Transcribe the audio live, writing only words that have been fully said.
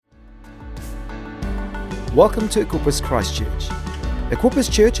Welcome to Equippers Christchurch. Equippers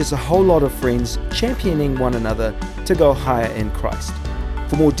Church is a whole lot of friends championing one another to go higher in Christ.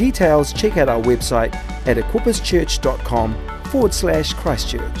 For more details, check out our website at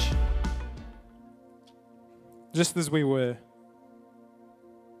equipperschurch.com/Christchurch. Just as we were,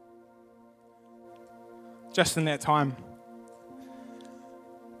 just in that time,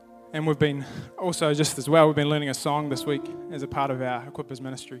 and we've been also just as well, we've been learning a song this week as a part of our Equippers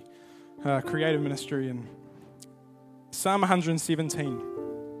ministry, creative ministry, and Psalm 117.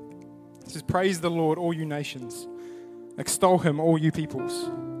 It says, "Praise the Lord, all you nations. Extol him, all you peoples.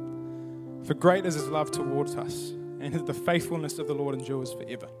 For great is his love towards us, and the faithfulness of the Lord endures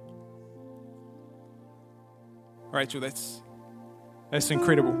forever." Rachel, that's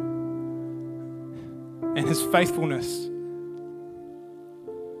incredible. And his faithfulness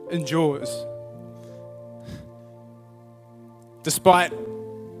endures. Despite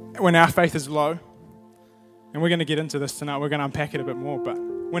when our faith is low, and we're going to get into this tonight, we're going to unpack it a bit more, but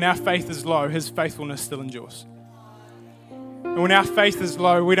when our faith is low, his faithfulness still endures. And when our faith is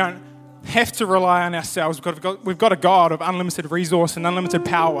low, we don't have to rely on ourselves. We've got a God of unlimited resource and unlimited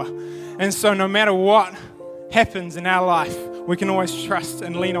power. And so no matter what happens in our life, we can always trust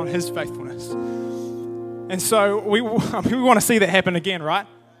and lean on his faithfulness. And so we want to see that happen again, right?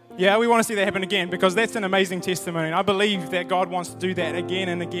 Yeah, we want to see that happen again because that's an amazing testimony. And I believe that God wants to do that again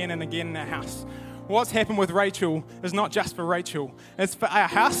and again and again in our house. What's happened with Rachel is not just for Rachel. It's for our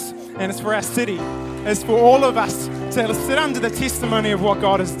house and it's for our city. It's for all of us to sit under the testimony of what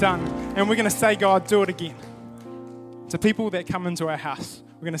God has done. And we're going to say, "God, do it again." To people that come into our house,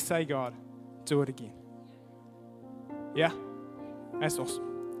 we're going to say, "God, do it again." Yeah? That's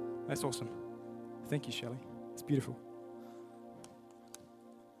awesome. That's awesome. Thank you, Shelley. It's beautiful.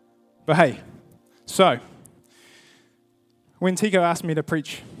 But hey, so when Pastor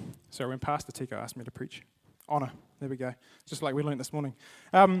Tico asked me to preach, honor, there we go, just like we learned this morning.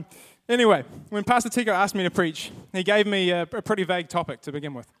 Anyway, when Pastor Tico asked me to preach, he gave me a pretty vague topic to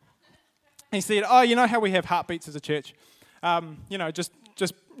begin with. He said, "Oh, you know how we have heartbeats as a church? We're going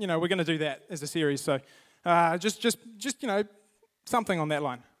to do that as a series, so just something on that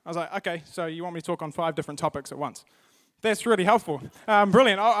line." I was like, "Okay, so you want me to talk on 5 different topics at once?" That's really helpful.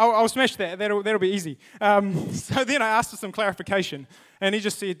 Brilliant. I'll smash that. That'll be easy. So then I asked for some clarification, and he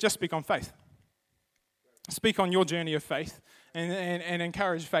just said, "Just speak on faith. Speak on your journey of faith, and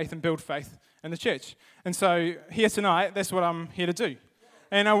encourage faith and build faith in the church." And so here tonight, that's what I'm here to do.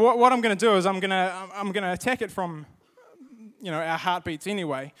 And what I'm going to do is I'm going to attack it from our heartbeats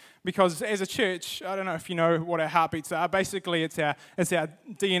anyway, because as a church, I don't know if you know what our heartbeats are. Basically, it's our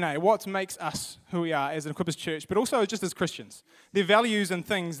DNA, what makes us who we are as an Equippers church, but also just as Christians. They're values and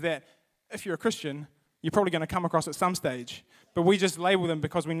things that, if you're a Christian, you're probably going to come across at some stage, but we just label them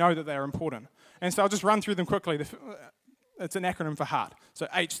because we know that they're important. And so I'll just run through them quickly. It's an acronym for HEART. So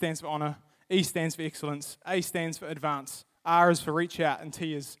H stands for honor, E stands for excellence, A stands for advance, R is for reach out, and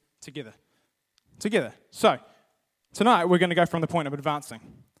T is together. Together. So tonight, we're going to go from the point of advancing,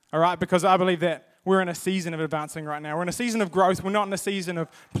 all right? Because I believe that we're in a season of advancing right now. We're in a season of growth. We're not in a season of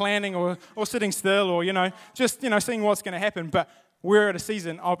planning or sitting still or, just seeing what's going to happen. But we're at a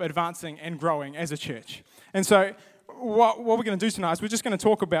season of advancing and growing as a church. And so what we're going to do tonight is we're just going to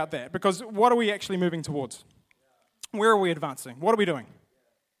talk about that, because what are we actually moving towards? Where are we advancing? What are we doing?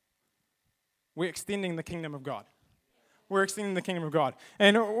 We're extending the kingdom of God. We're extending the kingdom of God.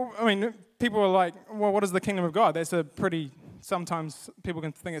 And, people are like, "Well, what is the kingdom of God?" That's sometimes people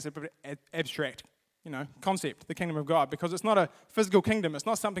can think it's a pretty abstract, concept, the kingdom of God, because it's not a physical kingdom. It's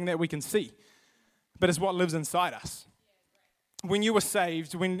not something that we can see, but it's what lives inside us. When you were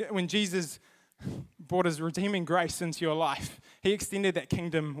saved, when Jesus brought his redeeming grace into your life, he extended that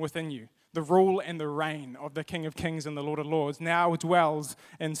kingdom within you. The rule and the reign of the King of Kings and the Lord of Lords now dwells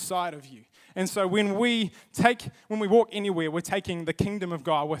inside of you. And so when we walk anywhere, we're taking the kingdom of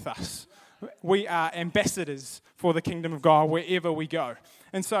God with us. We are ambassadors for the kingdom of God wherever we go.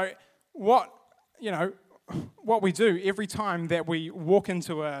 And so what we do every time that we walk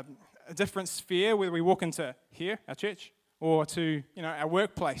into a different sphere, whether we walk into here, our church, or to our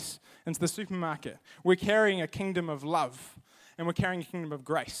workplace, into the supermarket, we're carrying a kingdom of love and we're carrying a kingdom of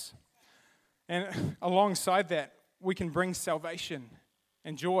grace. And alongside that, we can bring salvation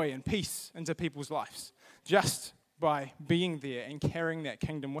and joy and peace into people's lives just by being there and carrying that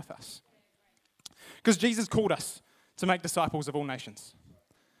kingdom with us. Because Jesus called us to make disciples of all nations.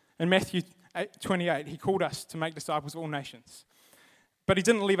 In Matthew 28, he called us to make disciples of all nations. But he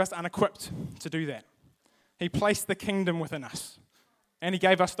didn't leave us unequipped to do that. He placed the kingdom within us. And he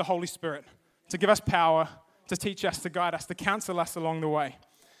gave us the Holy Spirit to give us power, to teach us, to guide us, to counsel us along the way.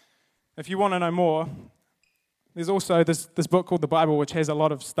 If you want to know more, There's also this book called the Bible, which has a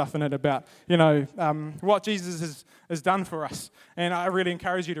lot of stuff in it about, what Jesus has done for us. And I really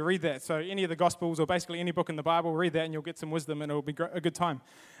encourage you to read that. So any of the Gospels or basically any book in the Bible, read that and you'll get some wisdom and it'll be a good time.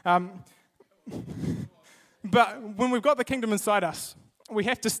 But when we've got the kingdom inside us, we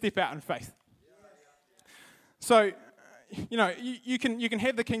have to step out in faith. So, you can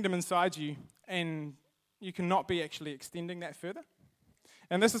have the kingdom inside you and you cannot be actually extending that further.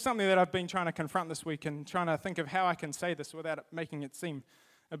 And this is something that I've been trying to confront this week and trying to think of how I can say this without it making it seem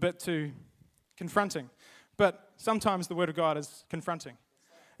a bit too confronting. But sometimes the Word of God is confronting.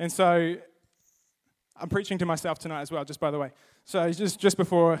 And so I'm preaching to myself tonight as well, just by the way. So just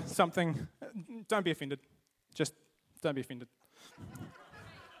before something, don't be offended. Just don't be offended.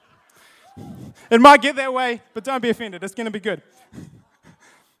 It might get that way, but don't be offended. It's going to be good.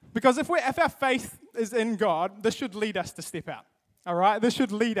 Because if our faith is in God, this should lead us to step out. All right? This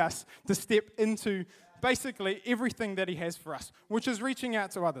should lead us to step into basically everything that He has for us, which is reaching out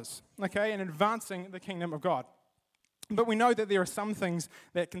to others, okay, and advancing the kingdom of God. But we know that there are some things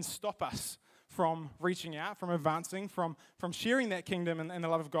that can stop us from reaching out, from advancing, from sharing that kingdom and the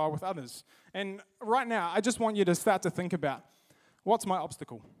love of God with others. And right now, I just want you to start to think about, what's my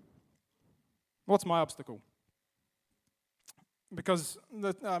obstacle? What's my obstacle? Because,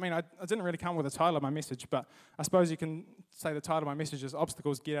 I didn't really come with a title of my message, but I suppose you can say the title of my message is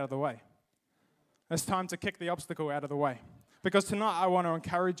Obstacles Get Out of the Way. It's time to kick the obstacle out of the way. Because tonight I want to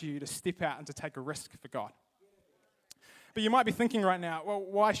encourage you to step out and to take a risk for God. But you might be thinking right now, well,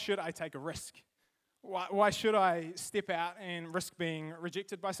 why should I take a risk? Why should I step out and risk being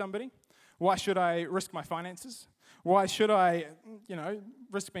rejected by somebody? Why should I risk my finances? Why should I,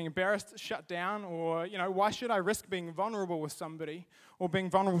 risk being embarrassed, shut down? Or, why should I risk being vulnerable with somebody or being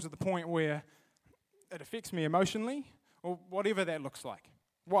vulnerable to the point where it affects me emotionally or whatever that looks like?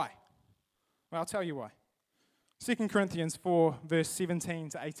 Why? Well, I'll tell you why. 2 Corinthians 4, verse 17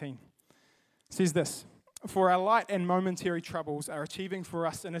 to 18 says this: "For our light and momentary troubles are achieving for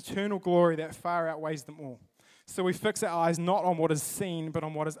us an eternal glory that far outweighs them all. So we fix our eyes not on what is seen, but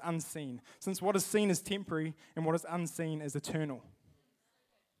on what is unseen, since what is seen is temporary and what is unseen is eternal."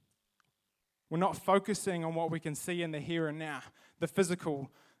 We're not focusing on what we can see in the here and now, the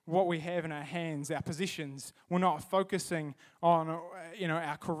physical, what we have in our hands, our possessions. We're not focusing on,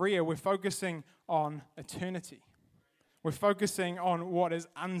 our career. We're focusing on eternity. We're focusing on what is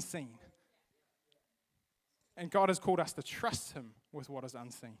unseen. And God has called us to trust Him with what is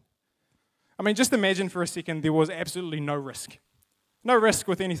unseen. Just imagine for a second there was absolutely no risk. No risk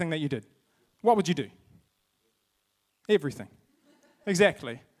with anything that you did. What would you do? Everything.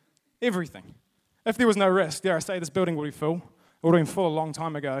 Exactly. Everything. If there was no risk, dare I say, this building would be full. It would have been full a long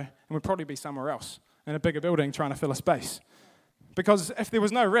time ago and would probably be somewhere else in a bigger building trying to fill a space. Because if there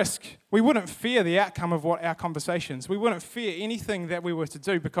was no risk, we wouldn't fear the outcome of what our conversations. We wouldn't fear anything that we were to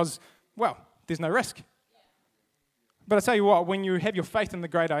do because, there's no risk. But I tell you what, when you have your faith in the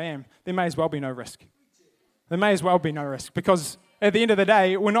great I am, there may as well be no risk. There may as well be no risk because at the end of the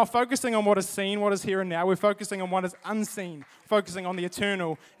day, we're not focusing on what is seen, what is here and now. We're focusing on what is unseen, focusing on the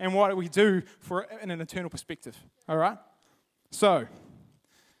eternal and what we do in an eternal perspective. All right? So,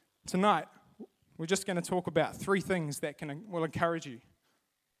 tonight, we're just going to talk about 3 things that will encourage you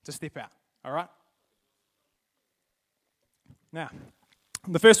to step out. All right? Now,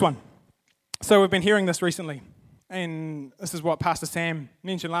 the first one. So we've been hearing this recently. And this is what Pastor Sam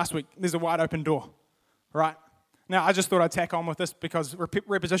mentioned last week. There's a wide open door, right? Now, I just thought I'd tack on with this because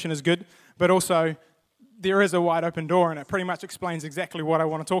repetition is good, but also there is a wide open door, and it pretty much explains exactly what I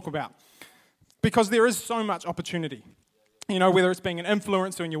want to talk about. Because there is so much opportunity. Whether it's being an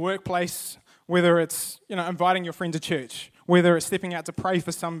influencer in your workplace, whether it's, inviting your friend to church, whether it's stepping out to pray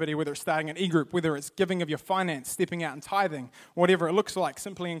for somebody, whether it's starting an e-group, whether it's giving of your finance, stepping out and tithing, whatever it looks like,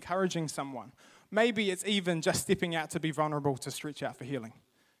 simply encouraging someone. Maybe it's even just stepping out to be vulnerable, to stretch out for healing.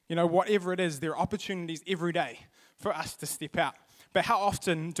 Whatever it is, there are opportunities every day for us to step out. But how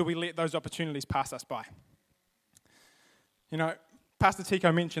often do we let those opportunities pass us by? Pastor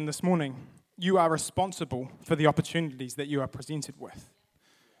Tico mentioned this morning, you are responsible for the opportunities that you are presented with.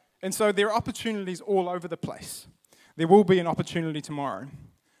 And so there are opportunities all over the place. There will be an opportunity tomorrow.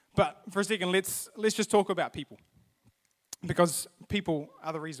 But for a second, let's just talk about people. Because people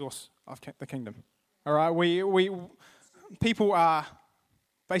are the resource of the kingdom. All right? People are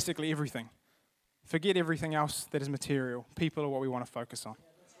basically everything. Forget everything else that is material. People are what we want to focus on.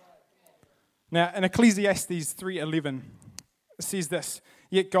 Now, in Ecclesiastes 3:11, it says this: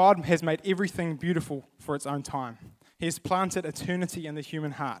 "Yet God has made everything beautiful for its own time. He has planted eternity in the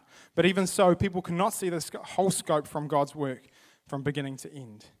human heart. But even so, people cannot see the whole scope from God's work from beginning to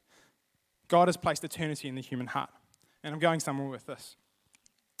end." God has placed eternity in the human heart. And I'm going somewhere with this,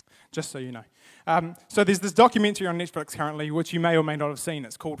 just so you know. So there's this documentary on Netflix currently, which you may or may not have seen.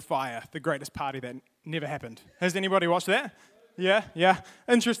 It's called Fire, the greatest party that never happened. Has anybody watched that? Yeah.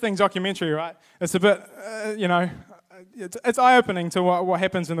 Interesting documentary, right? It's a bit, it's eye-opening to what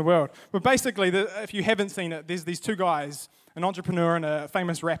happens in the world. But basically, if you haven't seen it, there's these two guys, an entrepreneur and a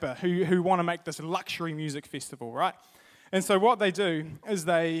famous rapper, who want to make this luxury music festival, right? And so what they do is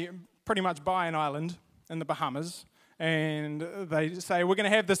they pretty much buy an island in the Bahamas, and they say, we're going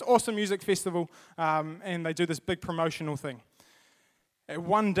to have this awesome music festival, and they do this big promotional thing.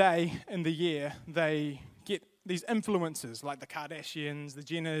 One day in the year, they get these influencers like the Kardashians, the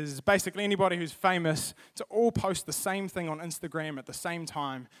Jenners, basically anybody who's famous, to all post the same thing on Instagram at the same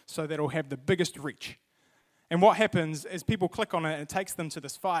time so that it'll have the biggest reach. And what happens is people click on it and it takes them to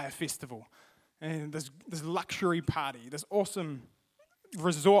this fire festival and this luxury party, this awesome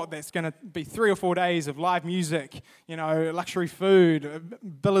resort that's going to be 3 or 4 days of live music, luxury food,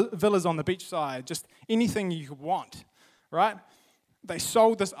 villas on the beachside, just anything you could want, right? They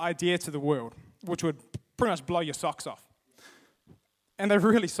sold this idea to the world, which would pretty much blow your socks off. And they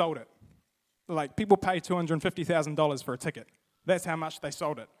really sold it. Like, people pay $250,000 for a ticket. That's how much they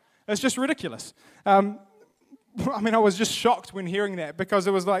sold it. It's just ridiculous. I was just shocked when hearing that, because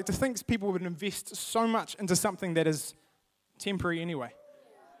it was like, to think people would invest so much into something that is temporary anyway,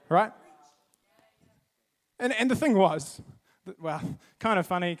 right? And the thing was, well, kind of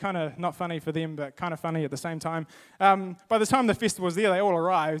funny, kind of not funny for them, but kind of funny at the same time. By the time the festival was there, they all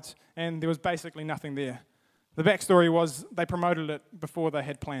arrived, and there was basically nothing there. The backstory was they promoted it before they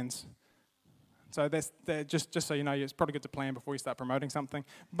had plans. So that's just so you know, it's probably good to plan before you start promoting something.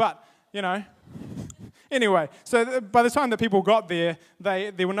 But, anyway, so by the time that people got there,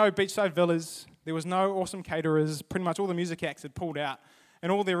 there were no beachside villas, there was no awesome caterers, pretty much all the music acts had pulled out.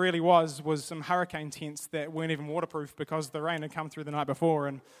 And all there really was some hurricane tents that weren't even waterproof because the rain had come through the night before.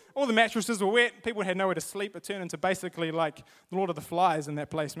 And all the mattresses were wet. People had nowhere to sleep. It turned into basically like the Lord of the Flies in that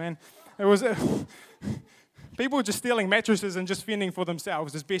place, man. It was... People were just stealing mattresses and just fending for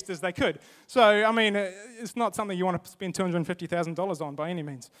themselves as best as they could. So, it's not something you want to spend $250,000 on by any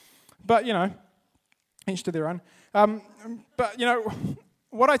means. But, each to their own. But,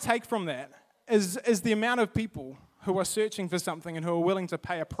 what I take from that is the amount of people who are searching for something and who are willing to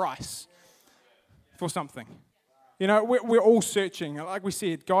pay a price for something. We're all searching. Like we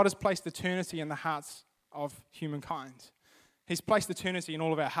said, God has placed eternity in the hearts of humankind. He's placed eternity in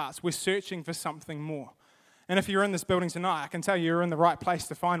all of our hearts. We're searching for something more. And if you're in this building tonight, I can tell you you're in the right place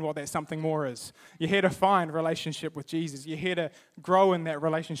to find what that something more is. You're here to find relationship with Jesus. You're here to grow in that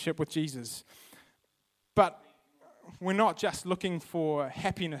relationship with Jesus. But we're not just looking for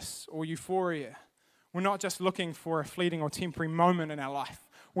happiness or euphoria. We're not just looking for a fleeting or temporary moment in our life.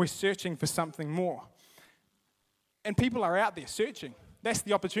 We're searching for something more. And people are out there searching. That's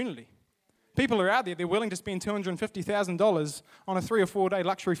the opportunity. People are out there, they're willing to spend $250,000 on a 3 or 4 day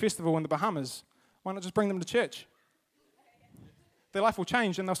luxury festival in the Bahamas. Why not just bring them to church? Their life will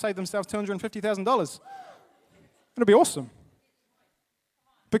change and they'll save themselves $250,000. It'll be awesome.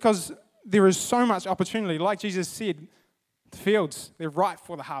 Because there is so much opportunity. Like Jesus said, the fields, they're ripe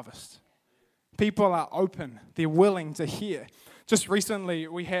for the harvest. People are open. They're willing to hear. Just recently,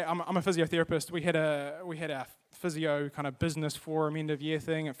 I'm a physiotherapist. We had our physio kind of business forum end of year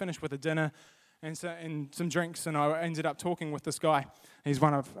thing. It finished with a dinner and some drinks, and I ended up talking with this guy. He's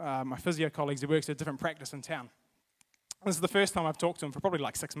one of my physio colleagues. He works at a different practice in town. This is the first time I've talked to him for probably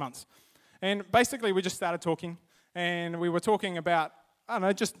like 6 months. And basically, we just started talking, and we were talking about, I don't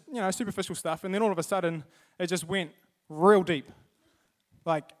know, just, superficial stuff. And then all of a sudden, it just went real deep.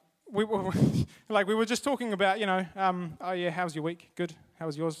 Like, we were just talking about, oh yeah, how's your week? Good. How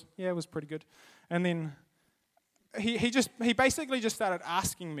was yours? Yeah, it was pretty good. And then he basically just started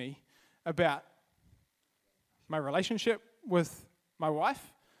asking me about my relationship with my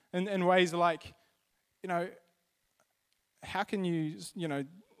wife in ways like, how can you,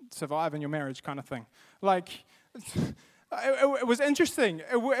 survive in your marriage kind of thing. Like, it was interesting.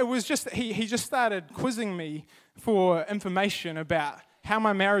 It was just, he just started quizzing me for information about how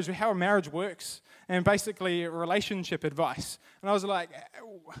a marriage works, and basically relationship advice. And I was like,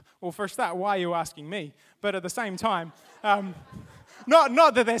 well, for a start, why are you asking me? But at the same time,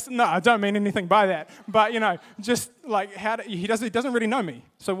 not that that's, no, I don't mean anything by that, but, just like, he doesn't really know me,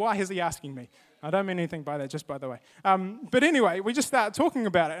 so why is he asking me? I don't mean anything by that, just by the way. But anyway, we just started talking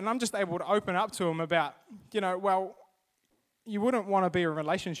about it, and I'm just able to open up to him about, well, you wouldn't want to be in a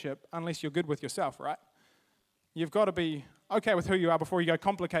relationship unless you're good with yourself, right? You've got to be okay with who you are before you go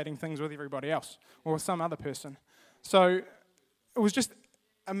complicating things with everybody else or with some other person. So it was just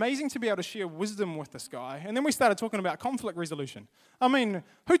amazing to be able to share wisdom with this guy. And then we started talking about conflict resolution. I mean,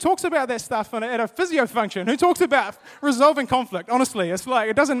 who talks about that stuff at a physio function? Who talks about resolving conflict? Honestly, it's like,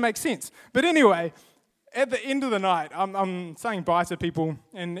 it doesn't make sense. But anyway, at the end of the night, I'm saying bye to people,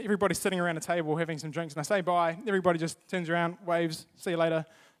 and everybody's sitting around a table having some drinks, and I say bye. Everybody just turns around, waves, see you later.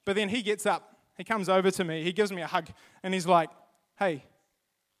 But then he gets up, he comes over to me, he gives me a hug, and he's like, hey,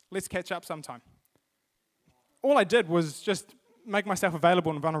 let's catch up sometime. All I did was just make myself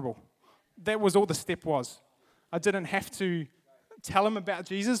available and vulnerable. That was all the step was. I didn't have to tell him about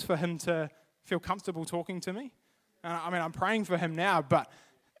Jesus for him to feel comfortable talking to me. I mean, I'm praying for him now, but,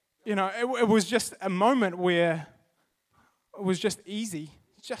 you know, it was just a moment where it was just easy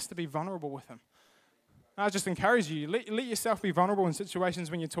just to be vulnerable with him. I just encourage you, let yourself be vulnerable in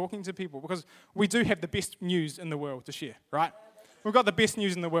situations when you're talking to people, because we do have the best news in the world to share, right? We've got the best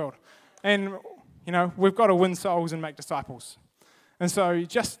news in the world. And, you know, we've got to win souls and make disciples. And so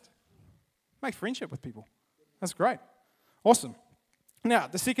just make friendship with people. That's great. Awesome. Now,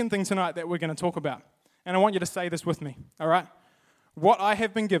 the second thing tonight that we're going to talk about, and I want you to say this with me, all right? What I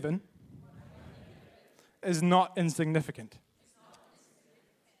have been given is not insignificant.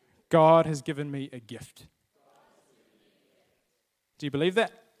 God has given me a gift. Do you believe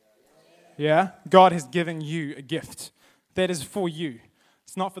that? Yeah? God has given you a gift that is for you.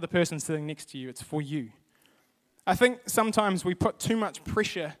 It's not for the person sitting next to you, it's for you. I think sometimes we put too much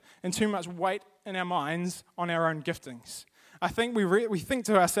pressure and too much weight in our minds on our own giftings. I think we think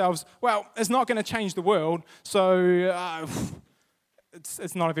to ourselves, well, it's not going to change the world, so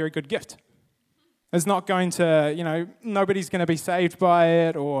it's not a very good gift. It's not going to, you know, nobody's going to be saved by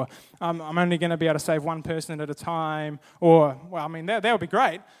it, or I'm only going to be able to save one person at a time, or, well, I mean, that would be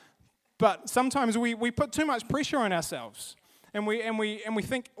great. But sometimes we put too much pressure on ourselves. And we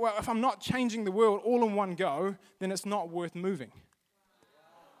think, well, if I'm not changing the world all in one go, then it's not worth moving.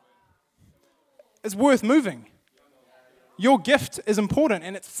 It's worth moving. Your gift is important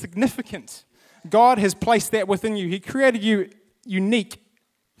and it's significant. God has placed that within you. He created you unique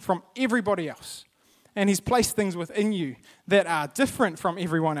from everybody else. And He's placed things within you that are different from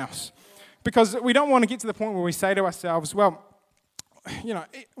everyone else. Because we don't want to get to the point where we say to ourselves, well, you know,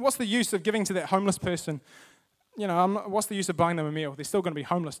 what's the use of giving to that homeless person? You know, what's the use of buying them a meal? They're still going to be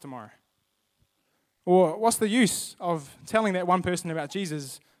homeless tomorrow. Or what's the use of telling that one person about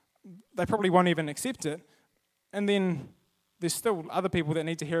Jesus? They probably won't even accept it. And then there's still other people that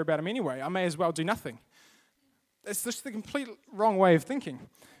need to hear about him anyway. I may as well do nothing. It's just the complete wrong way of thinking.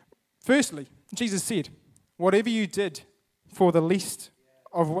 Firstly, Jesus said, whatever you did for the least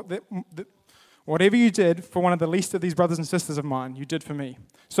of whatever you did for one of the least of these brothers and sisters of mine, you did for me.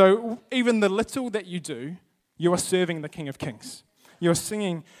 So even the little that you do, you are serving the King of Kings. You're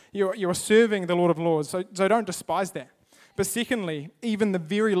singing, you're serving the Lord of Lords. So don't despise that. But secondly, even the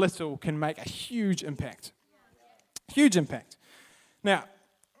very little can make a huge impact. Huge impact. Now,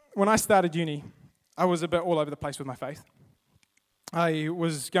 when I started uni, I was a bit all over the place with my faith. I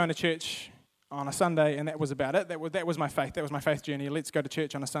was going to church on a Sunday, and that was about it. That was my faith. That was my faith journey. Let's go to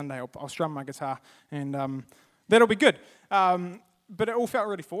church on a Sunday. I'll strum my guitar, and that'll be good. But it all felt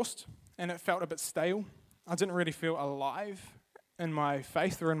really forced, and it felt a bit stale. I didn't really feel alive in my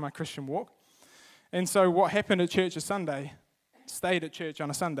faith or in my Christian walk. And so what happened at church a Sunday stayed at church on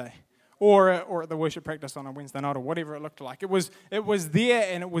a Sunday, or at the worship practice on a Wednesday night, or whatever it looked like. It was there,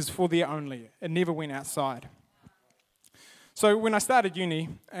 and it was for there only. It never went outside. So when I started uni,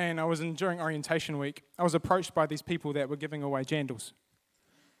 and I was during orientation week, I was approached by these people that were giving away jandals.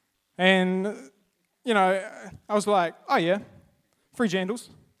 And, you know, I was like, oh yeah, free jandals.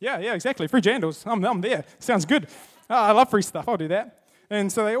 Yeah, exactly, free jandals. I'm there. Sounds good. Oh, I love free stuff. I'll do that. And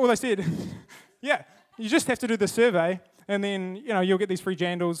so they said, yeah, you just have to do the survey, and then, you know, you'll get these free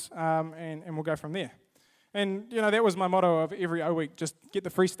jandals, and we'll go from there. And, you know, that was my motto of every O week, just get the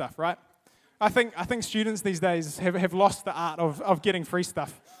free stuff, right? I think students these days have lost the art of getting free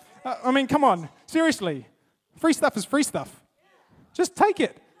stuff. I mean, come on, seriously. Free stuff is free stuff. Just take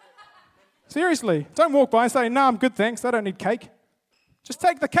it. Seriously. Don't walk by and say, no, I'm good, thanks. I don't need cake. Just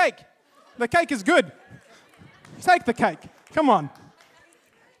take the cake. The cake is good. Take the cake. Come on.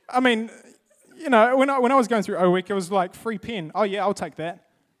 I mean, you know, when I was going through O Week, it was like free pen. Oh, yeah, I'll take that.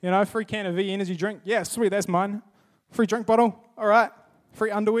 You know, free can of V energy drink. Yeah, sweet, that's mine. Free drink bottle. All right. Free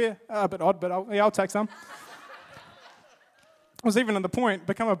underwear. A bit odd, but I'll take some. I was even at the point,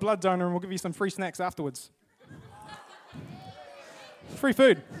 become a blood donor and we'll give you some free snacks afterwards. Free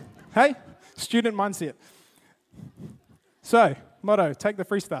food. Hey? Student mindset. So, motto, take the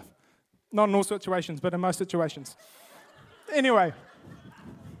free stuff. Not in all situations, but in most situations. Anyway,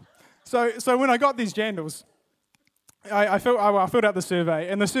 so when I got these jandals, I filled out the survey,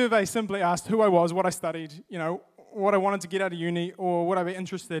 and the survey simply asked who I was, what I studied, what I wanted to get out of uni, or would I be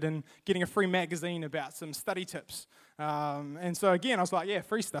interested in getting a free magazine about some study tips. And so again, I was like, yeah,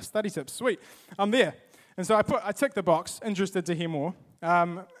 free stuff, study tips, sweet, I'm there. And so I ticked the box, interested to hear more,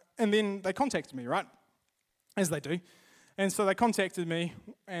 and then they contacted me, right, as they do. And so they contacted me,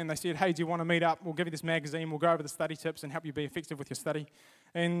 and they said, hey, do you want to meet up? We'll give you this magazine, we'll go over the study tips and help you be effective with your study.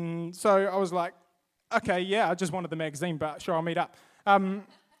 And so I was like, okay, yeah, I just wanted the magazine, but sure, I'll meet up.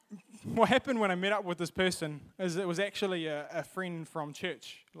 What happened when I met up with this person is it was actually a friend from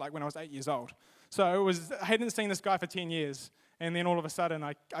church, like when I was 8 years old. So I hadn't seen this guy for 10 years, and then all of a sudden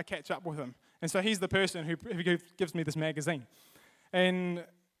I catch up with him. And so he's the person who gives me this magazine. And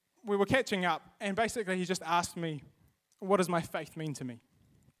we were catching up, and basically he just asked me, what does my faith mean to me?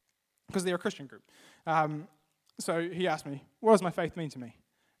 Because they're a Christian group. So he asked me, what does my faith mean to me?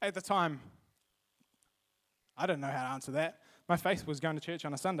 At the time, I didn't know how to answer that. My faith was going to church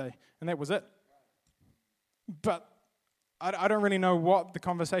on a Sunday, and that was it. But I don't really know what the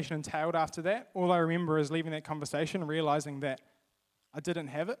conversation entailed after that. All I remember is leaving that conversation, realizing that I didn't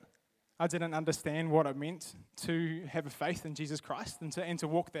have it. I didn't understand what it meant to have a faith in Jesus Christ and to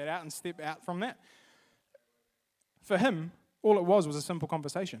walk that out and step out from that. For him, all it was a simple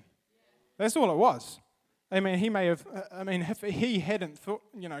conversation. That's all it was. I mean, if he hadn't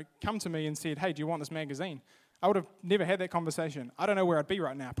come to me and said, hey, do you want this magazine? I would have never had that conversation. I don't know where I'd be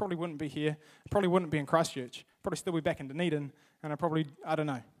right now. I probably wouldn't be here. I probably wouldn't be in Christchurch. Probably still be back in Dunedin. And I don't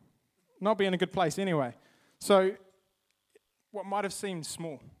know, not be in a good place anyway. So what might have seemed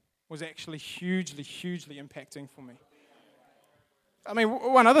small was actually hugely, hugely impacting for me. I mean,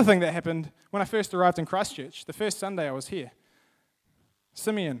 one other thing that happened when I first arrived in Christchurch, the first Sunday I was here,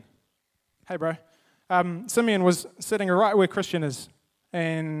 Simeon, hey bro, Simeon was sitting right where Christian is.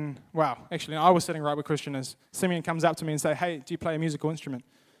 And, I was sitting right where Christian is. Simeon comes up to me and says, hey, do you play a musical instrument?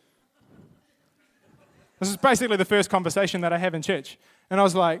 This is basically the first conversation that I have in church. And I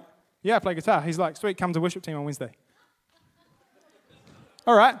was like, yeah, I play guitar. He's like, sweet, come to worship team on Wednesday.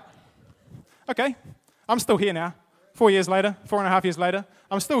 All right. Okay. I'm still here now. 4.5 years later,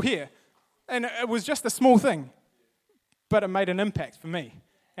 I'm still here. And it was just a small thing, but it made an impact for me.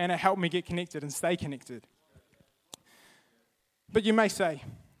 And it helped me get connected and stay connected. But you may say,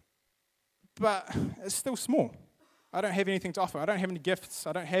 but it's still small. I don't have anything to offer. I don't have any gifts.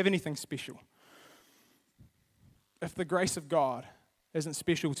 I don't have anything special. If the grace of God isn't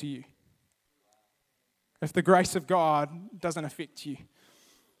special to you, if the grace of God doesn't affect you,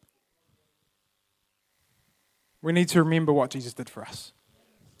 we need to remember what Jesus did for us.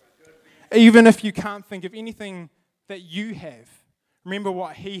 Even if you can't think of anything that you have, remember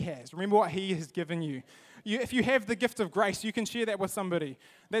what He has. Remember what He has given you. If you have the gift of grace, you can share that with somebody.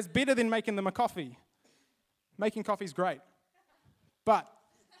 That's better than making them a coffee. Making coffee is great. But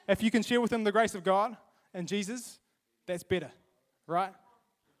if you can share with them the grace of God and Jesus, that's better, right?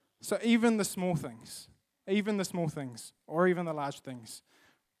 So even the small things, or even the large things,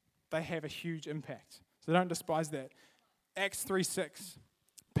 they have a huge impact. So don't despise that. Acts 3:6,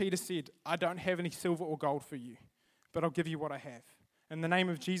 Peter said, I don't have any silver or gold for you, but I'll give you what I have. In the name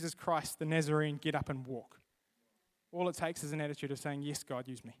of Jesus Christ, the Nazarene, get up and walk. All it takes is an attitude of saying, yes, God,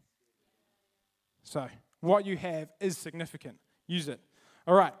 use me. So, what you have is significant. Use it.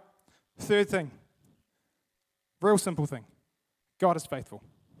 All right, third thing. Real simple thing. God is faithful.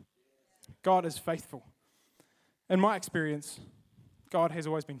 God is faithful. In my experience, God has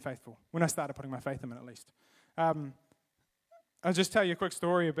always been faithful. When I started putting my faith in Him, at least. I'll just tell you a quick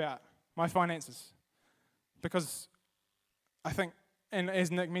story about my finances. Because I think, and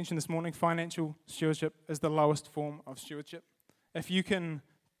as Nick mentioned this morning, financial stewardship is the lowest form of stewardship. If you can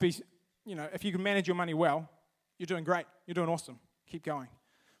manage your money well, you're doing great. You're doing awesome. Keep going.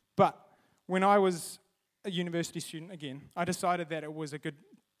 But when I was a university student again, I decided that it was a good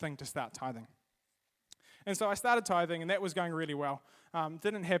thing to start tithing. And so I started tithing, and that was going really well.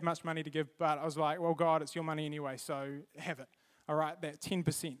 Didn't have much money to give, but I was like, well, God, it's your money anyway, so have it. All right, that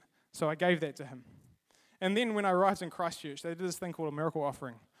 10%. So I gave that to Him. And then when I arrived in Christchurch, they did this thing called a miracle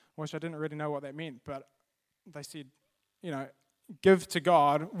offering, which I didn't really know what that meant, but they said, give to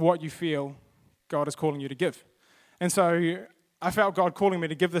God what you feel God is calling you to give. And so I felt God calling me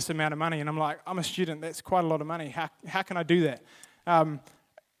to give this amount of money, and I'm like, I'm a student, that's quite a lot of money. How can I do that?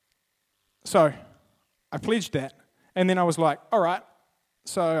 So I pledged that, and then I was like, all right,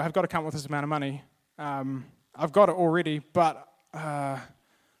 so I've got to come up with this amount of money. I've got it already, but I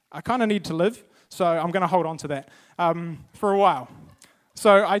kind of need to live. So I'm going to hold on to that for a while.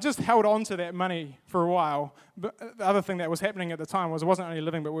 So I just held on to that money for a while. But the other thing that was happening at the time was I wasn't only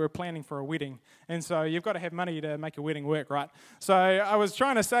living, but we were planning for a wedding. And so you've got to have money to make a wedding work, right? So I was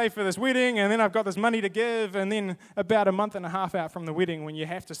trying to save for this wedding, and then I've got this money to give, and then about a month and a half out from the wedding, when you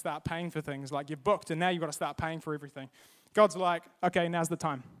have to start paying for things, like you've booked, and now you've got to start paying for everything. God's like, okay, now's the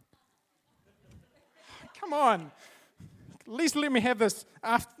time. Come on. At least let me have this.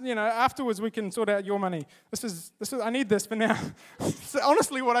 Afterwards we can sort out your money. This is. I need this for now. It's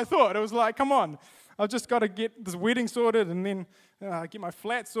honestly what I thought. It was like, come on, I've just got to get this wedding sorted, and then get my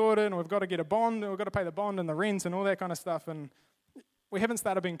flat sorted, and we've got to get a bond, and we've got to pay the bond and the rent and all that kind of stuff. And we haven't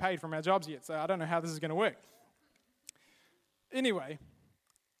started being paid from our jobs yet, so I don't know how this is going to work. Anyway,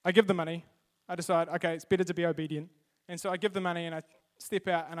 I give the money. I decide, okay, it's better to be obedient, and so I give the money, and I step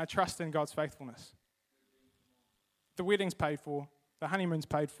out, and I trust in God's faithfulness. The wedding's paid for, the honeymoon's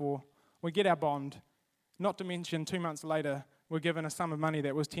paid for, we get our bond, not to mention 2 months later, we're given a sum of money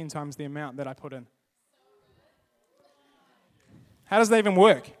that was 10 times the amount that I put in. How does that even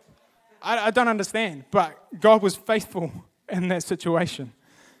work? I don't understand, but God was faithful in that situation.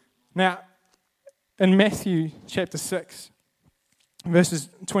 Now, in Matthew chapter 6, verses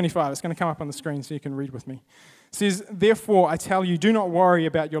 25, it's going to come up on the screen so you can read with me. It says, therefore, I tell you, do not worry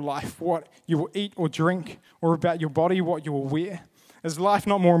about your life, what you will eat or drink, or about your body, what you will wear. Is life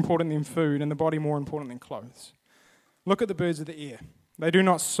not more important than food, and the body more important than clothes? Look at the birds of the air. They do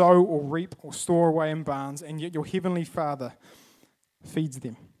not sow or reap or store away in barns, and yet your heavenly Father feeds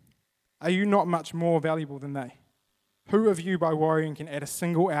them. Are you not much more valuable than they? Who of you by worrying can add a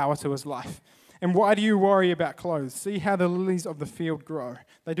single hour to his life? And why do you worry about clothes? See how the lilies of the field grow.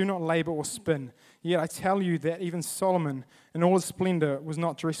 They do not labor or spin. Yet I tell you that even Solomon in all his splendor was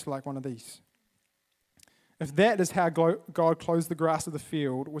not dressed like one of these. If that is how God clothes the grass of the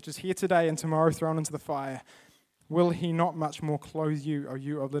field, which is here today and tomorrow thrown into the fire, will he not much more clothe you, O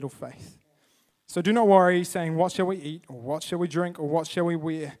you of little faith? So do not worry, saying, what shall we eat, or what shall we drink, or what shall we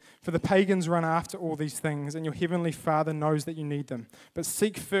wear? For the pagans run after all these things, and your heavenly Father knows that you need them. But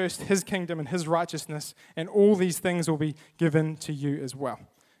seek first his kingdom and his righteousness, and all these things will be given to you as well.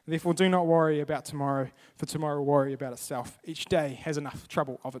 Therefore do not worry about tomorrow, for tomorrow will worry about itself. Each day has enough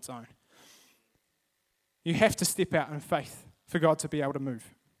trouble of its own. You have to step out in faith for God to be able to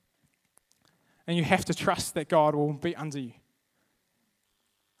move. And you have to trust that God will be under you.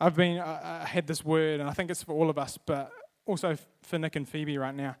 I had this word, and I think it's for all of us, but also for Nick and Phoebe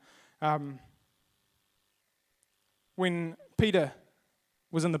right now. When Peter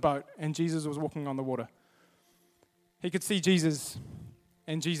was in the boat and Jesus was walking on the water, he could see Jesus,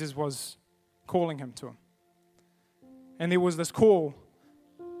 and Jesus was calling him to him. And there was this call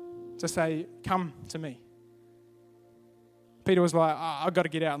to say, come to me. Peter was like, I've got to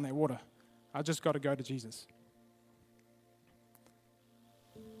get out in that water. I just got to go to Jesus.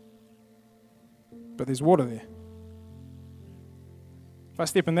 But there's water there. If I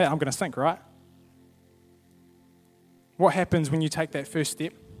step in that, I'm going to sink, right? What happens when you take that first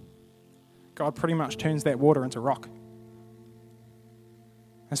step? God pretty much turns that water into rock.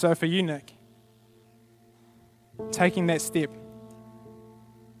 And so for you, Nick, taking that step,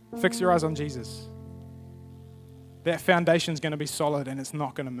 fix your eyes on Jesus. That foundation's going to be solid and it's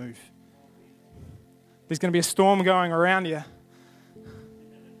not going to move. There's going to be a storm going around you,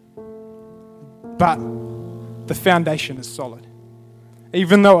 but the foundation is solid.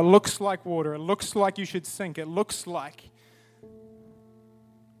 Even though it looks like water, it looks like you should sink, it looks like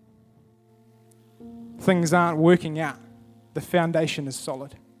things aren't working out, the foundation is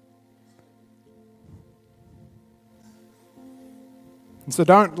solid. And so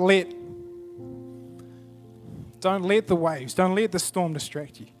don't let the waves, don't let the storm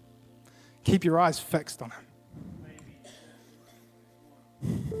distract you. Keep your eyes fixed on him.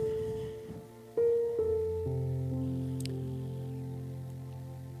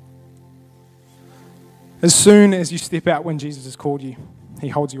 As soon as you step out when Jesus has called you, he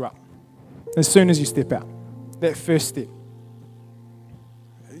holds you up. As soon as you step out, that first step.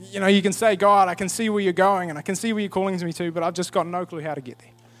 You know, you can say, God, I can see where you're going and I can see where you're calling me to, but I've just got no clue how to get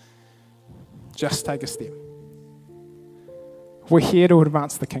there. Just take a step. We're here to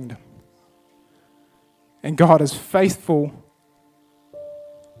advance the kingdom. And God is faithful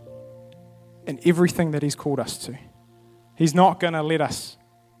in everything that he's called us to. He's not going to let us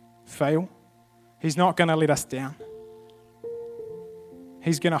fail. He's not going to let us down.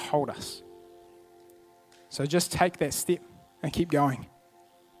 He's going to hold us. So just take that step and keep going.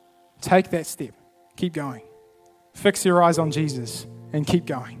 Take that step. Keep going. Fix your eyes on Jesus and keep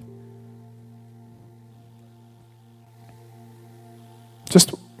going. Just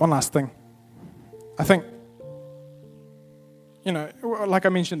one last thing. I think like I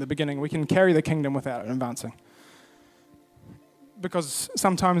mentioned at the beginning, we can carry the kingdom without advancing. Because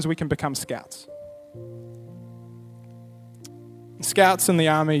sometimes we can become scouts. Scouts in the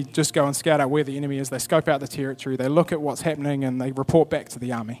army just go and scout out where the enemy is. They scope out the territory. They look at what's happening and they report back to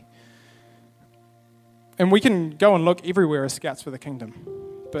the army. And we can go and look everywhere as scouts for the kingdom,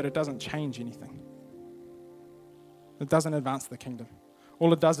 but it doesn't change anything. It doesn't advance the kingdom.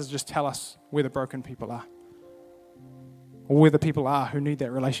 All it does is just tell us where the broken people are, or where the people are who need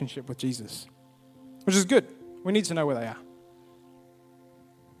that relationship with Jesus, which is good. We need to know where they are.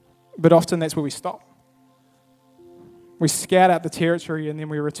 But often that's where we stop. We scout out the territory and then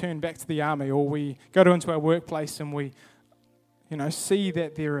we return back to the army, or we go into our workplace and we, see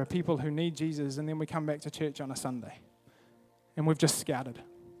that there are people who need Jesus, and then we come back to church on a Sunday and we've just scouted.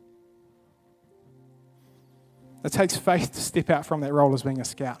 It takes faith to step out from that role as being a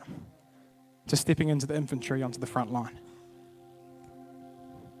scout, to stepping into the infantry onto the front line.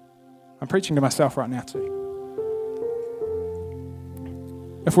 I'm preaching to myself right now too.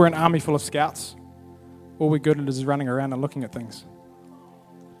 If we're an army full of scouts, all we're good at is running around and looking at things.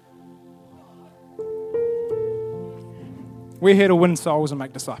 We're here to win souls and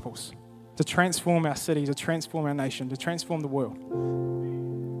make disciples, to transform our city, to transform our nation, to transform the world.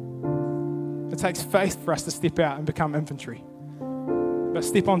 It takes faith for us to step out and become infantry, but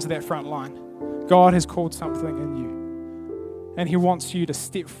step onto that front line. God has called something in you, and He wants you to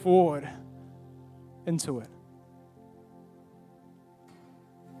step forward into it.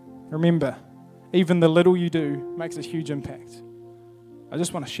 Remember, even the little you do makes a huge impact. I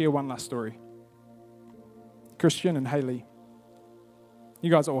just want to share one last story. Christian and Haley, you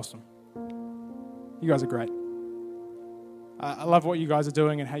guys are awesome. You guys are great. I love what you guys are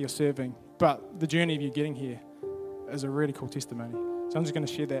doing and how you're serving, but the journey of you getting here is a really cool testimony. So I'm just going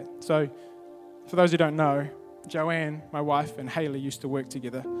to share that. So for those who don't know, Joanne, my wife, and Haley used to work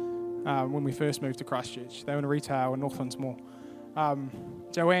together when we first moved to Christchurch. They were in retail in Northlands Mall.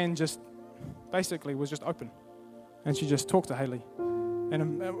 Joanne just basically was just open, and she just talked to Haley,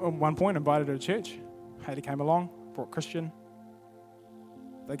 and at one point invited her to church. Haley came along, brought Christian.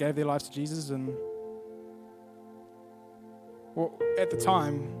 They gave their lives to Jesus, and at the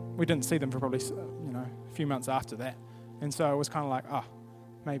time we didn't see them for probably a few months after that, and so it was kind of like,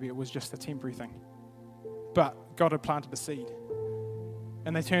 maybe it was just a temporary thing, but God had planted a seed,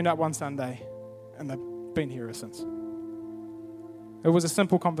 and they turned up one Sunday, and they've been here ever since. It was a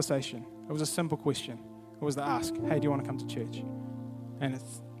simple conversation. It was a simple question. It was to ask, hey, do you want to come to church? And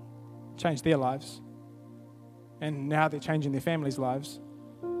it's changed their lives. And now they're changing their families' lives.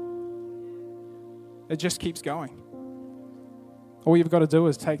 It just keeps going. All you've got to do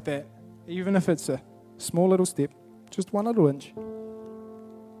is take that, even if it's a small little step, just one little inch,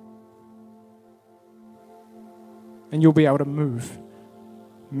 and you'll be able to move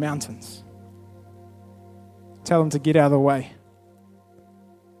mountains. Tell them to get out of the way.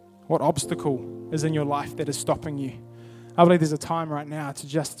 What obstacle is in your life that is stopping you? I believe there's a time right now to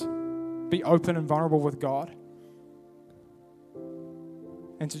just be open and vulnerable with God,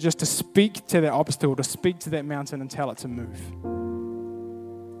 and to speak to that obstacle, to speak to that mountain and tell it to move.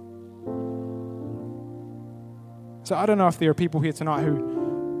 So I don't know if there are people here tonight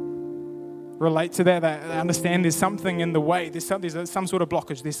who relate to that. They understand there's something in the way. There's some sort of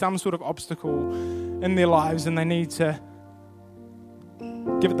blockage. There's some sort of obstacle in their lives, and they need to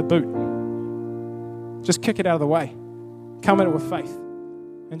give it the boot. Just kick it out of the way. Come at it with faith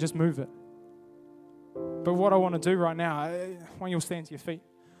and just move it. But what I want to do right now, when you'll stand to your feet,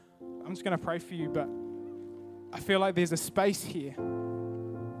 I'm just going to pray for you, but I feel like there's a space here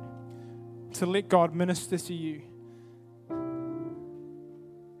to let God minister to you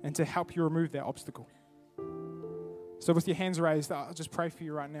and to help you remove that obstacle. So with your hands raised, I'll just pray for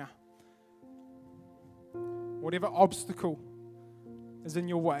you right now. Whatever obstacle is in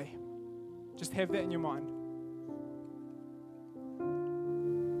your way, just have that in your mind.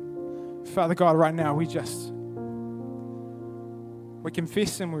 Father God, right now we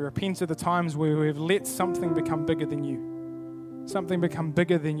confess and we repent of the times where we've let something become bigger than you, something become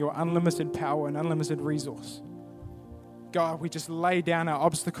bigger than your unlimited power and unlimited resource. God, we just lay down our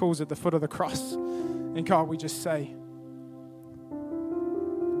obstacles at the foot of the cross, and God, we just say,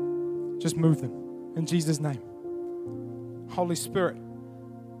 just move them in Jesus' name. Holy Spirit,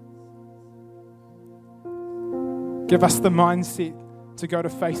 give us the mindset to go to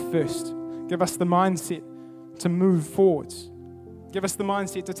faith first. Give us the mindset to move forwards. Give us the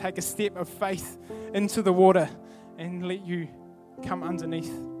mindset to take a step of faith into the water and let you come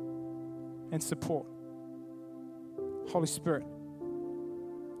underneath and support. Holy Spirit,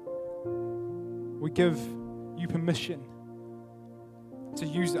 we give you permission to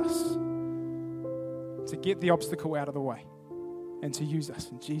use us, to get the obstacle out of the way, and to use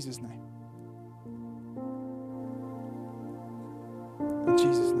us in Jesus' name. In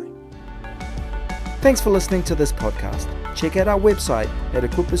Jesus' name. Thanks for listening to this podcast. Check out our website at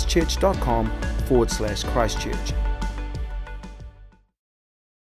equipperschurch.com/Christchurch.